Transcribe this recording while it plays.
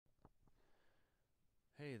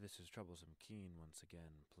Hey, this is Troublesome Keen once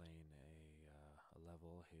again playing a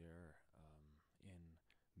level here in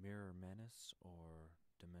Mirror Menace or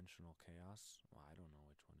Dimensional Chaos. Well, I don't know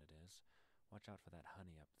which one it is. Watch out for that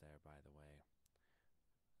honey up there, by the way.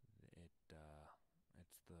 It's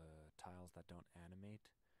the tiles that don't animate,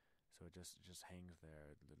 so it just hangs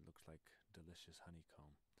there. It looks like delicious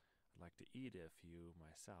honeycomb. I'd like to eat a few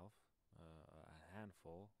myself, a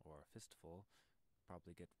handful or a fistful.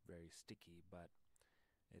 Probably get very sticky, but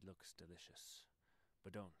it looks delicious.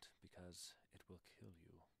 But don't, because it will kill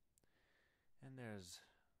you. And there's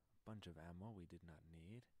a bunch of ammo we did not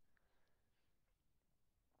need.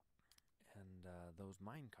 And those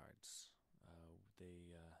mine carts,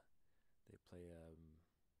 they play a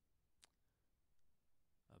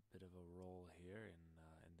bit of a role here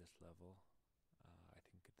in this level. I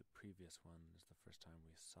think the previous one is the first time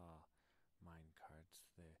we saw mine carts.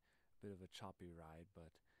 They're a bit of a choppy ride,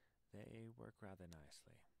 but they work rather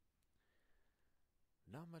nicely.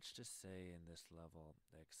 Not much to say in this level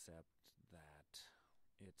except that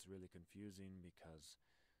it's really confusing because,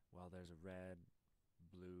 well, there's a red,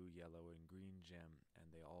 blue, yellow, and green gem, and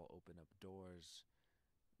they all open up doors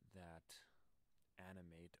that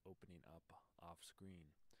animate opening up off screen.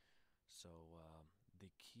 So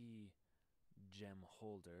the key gem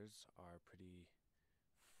holders are pretty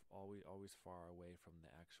always far away from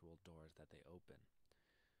the actual doors that they open.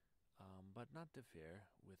 But not to fear,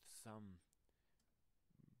 with some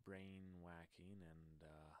brain whacking and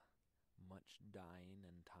much dying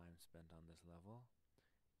and time spent on this level,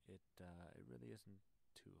 it really isn't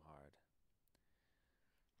too hard.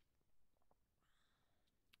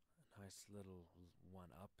 A nice little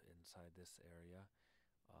one up inside this area.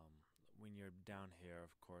 When you're down here,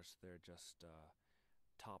 of course, they're just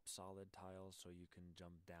top solid tiles, so you can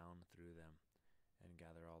jump down through them and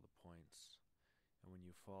gather all the points. And when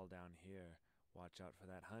you fall down here, watch out for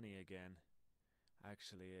that honey again.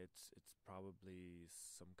 Actually, it's probably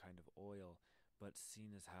some kind of oil, but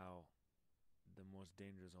seeing as how the most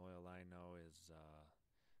dangerous oil I know is,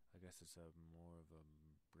 I guess it's a more of a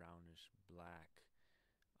brownish black.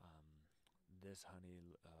 This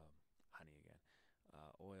honey again,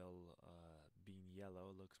 oil being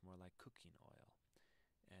yellow looks more like cooking oil.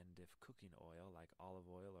 And if cooking oil, like olive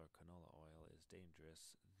oil or canola oil, is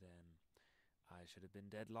dangerous, then I should have been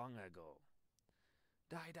dead long ago.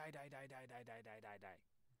 Die, die, die, die, die, die, die, die, die, die.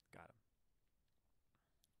 Got him.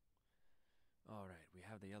 Alright, we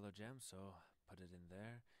have the yellow gem, so put it in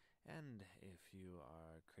there. And if you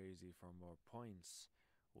are crazy for more points,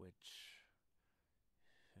 which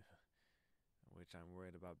I'm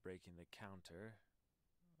worried about breaking the counter,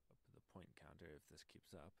 the point counter, if this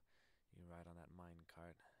keeps up, you ride on that mine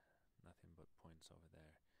cart. Nothing but points over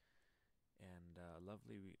there. And a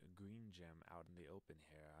lovely green gem out in the open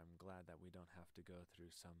here. I'm glad that we don't have to go through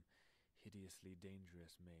some hideously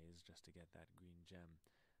dangerous maze just to get that green gem.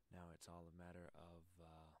 Now it's all a matter of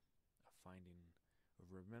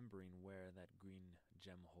remembering where that green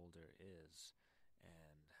gem holder is.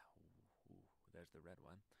 And there's the red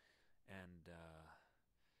one. And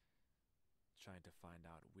trying to find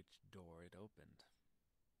out which door it opened.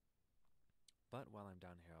 But while I'm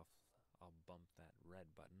down here, I'll bump that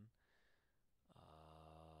red button.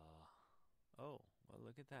 Oh, well,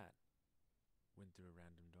 look at that. Went through a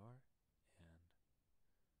random door and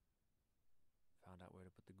found out where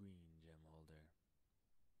to put the green gem holder.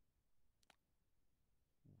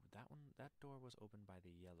 That door was opened by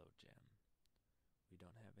the yellow gem. We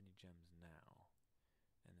don't have any gems now.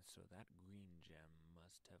 And so that green gem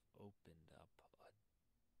must have opened up a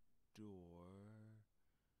door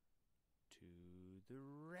to the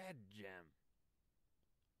red gem.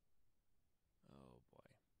 Oh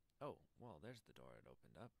boy. Oh, well, there's the door it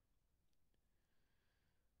opened up.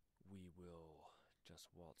 We will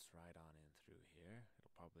just waltz right on in through here.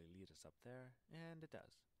 It'll probably lead us up there, and it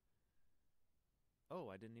does.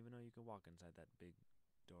 Oh, I didn't even know you could walk inside that big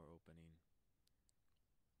door opening.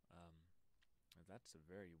 That's a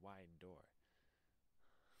very wide door.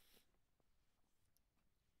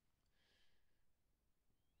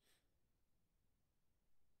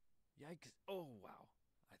 Yikes! Oh, wow.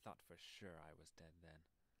 I thought for sure I was dead then.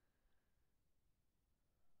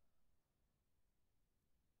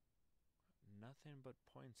 Nothing but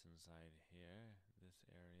points inside here, this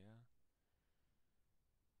area.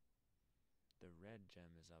 The red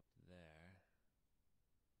gem is up there.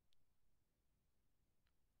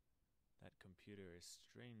 That computer is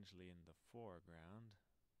strangely in the foreground.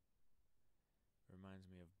 Reminds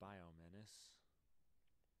me of Menace.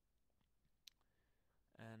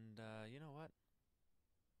 And you know what?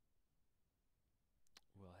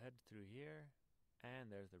 We'll head through here,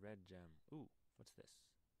 And there's the red gem. Ooh, what's this?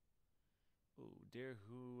 Ooh, dear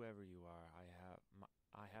whoever you are, I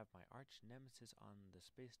have my arch nemesis on the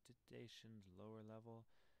space station's lower level.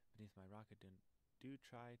 Beneath my rocket, do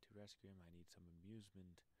try to rescue him. I need some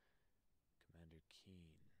amusement. Commander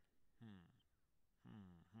Keen.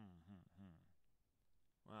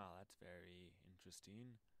 Well, that's very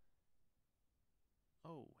interesting.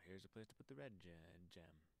 Oh, here's a place to put the red gem.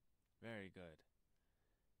 Very good.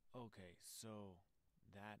 Okay, so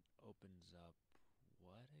that opens up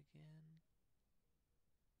what again?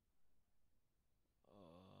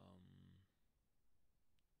 Um,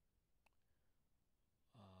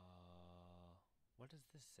 what does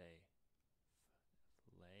this say?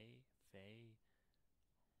 Flay? Fay?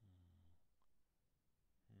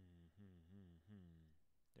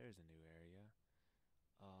 There's a new area.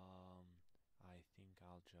 I think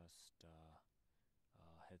I'll just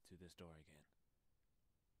head through this door again.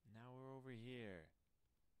 Now we're over here.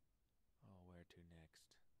 Oh, where to next?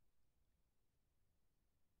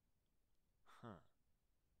 Huh.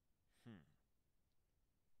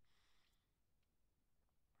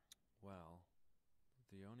 Well,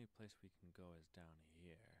 the only place we can go is down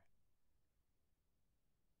here.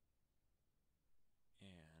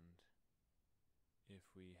 And if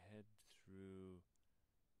we head through,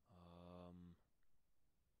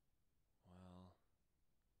 well,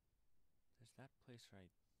 there's that place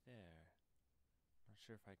right there. Not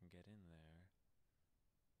sure if I can get in there.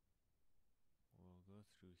 We'll go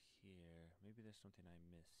through here. Maybe there's something I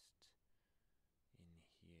missed in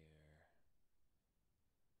here.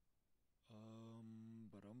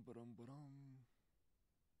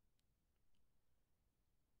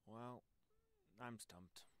 Well, I'm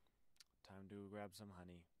stumped. Time to grab some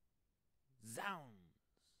honey.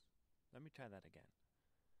 Zounds! Let me try that again.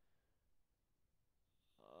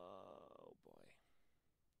 Oh boy.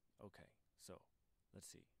 Okay, so let's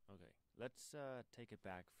see. Okay, let's take it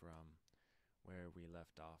back from where we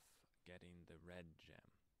left off getting the red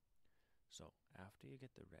gem. So after you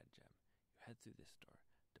get the red gem, you head through this door,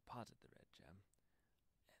 deposit the red gem,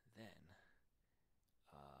 and then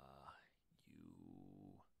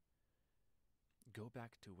you go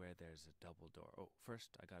back to where there's a double door. Oh,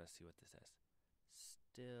 first I gotta see what this says.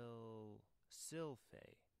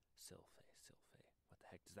 Sylphe. What the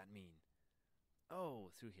heck does that mean?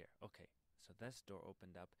 Oh, through here. Okay, so this door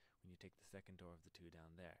opened up when you take the second door of the two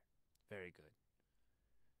down there. Very good.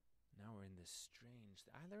 Now we're in this strange...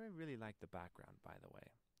 I really like the background, by the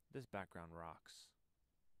way. This background rocks.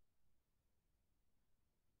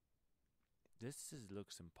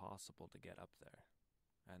 Looks impossible to get up there.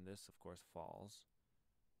 And this, of course, falls.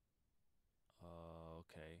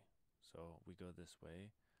 Okay. So we go this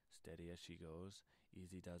way. Steady as she goes.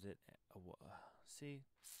 Easy does it. See?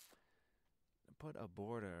 Put a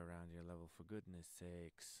border around your level, for goodness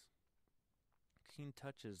sakes. Keen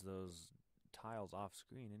touches those tiles off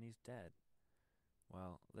screen and he's dead.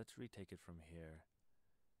 Well, let's retake it from here.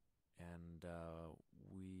 And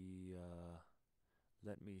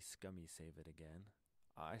let me scummy save it again.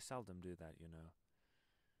 I seldom do that, you know.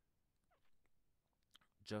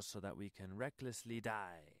 Just so that we can recklessly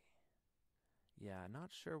die. Yeah,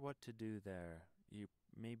 not sure what to do there. You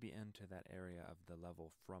maybe enter that area of the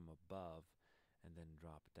level from above and then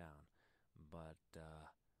drop down. But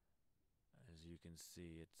as you can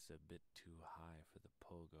see, it's a bit too high for the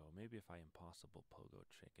pogo. Maybe if I impossible pogo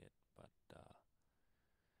trick it, but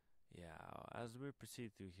yeah, as we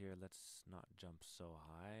proceed through here, let's not jump so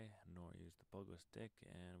high, nor use the pogo stick,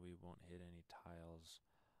 and we won't hit any tiles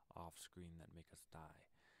off screen that make us die.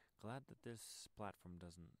 Glad that this platform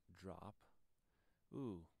doesn't drop.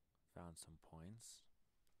 Ooh, found some points.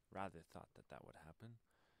 Rather thought that would happen.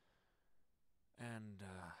 And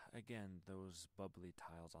again, those bubbly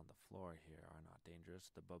tiles on the floor here are not dangerous.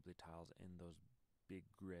 The bubbly tiles in those big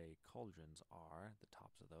gray cauldrons are, the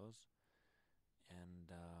tops of those.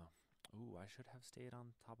 And, ooh, I should have stayed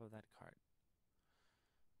on top of that cart.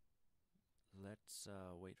 Let's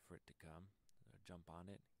wait for it to come, jump on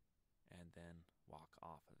it, and then walk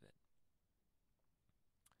off of it.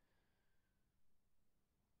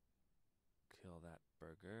 Kill that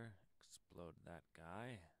burger, explode that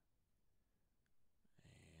guy,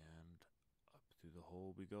 and up through the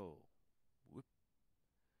hole we go. Whoop.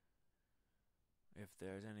 If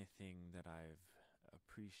there's anything that I've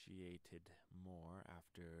appreciated more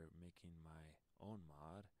after making my own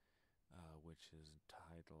mod, which is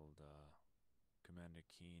titled Commander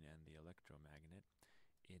Keen and the Electromagnet,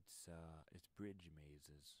 it's bridge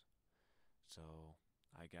mazes. So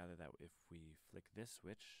I gather that if we flick this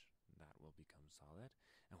switch, that will become solid.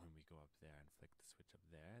 And when we go up there and flick the switch up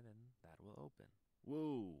there, then that will open.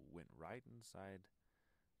 Whoa! Went right inside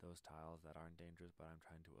those tiles that aren't dangerous, but I'm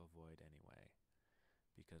trying to avoid anyway.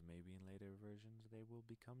 Because maybe in later versions they will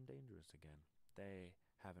become dangerous again. They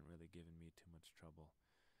haven't really given me too much trouble,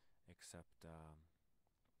 except that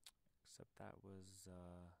was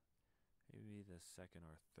maybe the second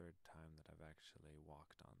or third time that I've actually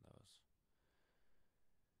walked on those.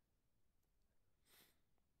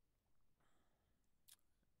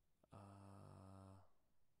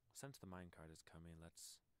 Since the minecart is coming,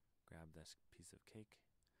 let's grab this piece of cake.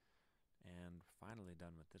 And finally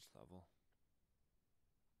done with this level.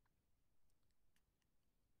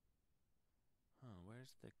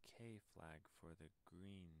 Where's the K flag for the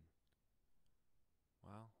green?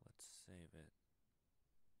 Well, let's save it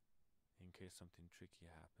in case something tricky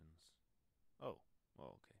happens. Oh,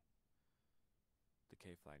 okay. The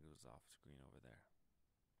K flag was off screen over there.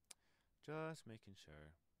 Just making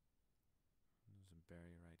sure. There's a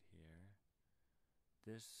berry right here.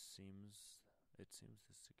 It seems the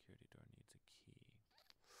security door needs a key.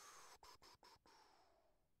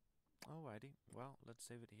 Alrighty, well, let's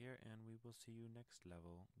save it here and we will see you next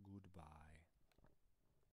level. Goodbye.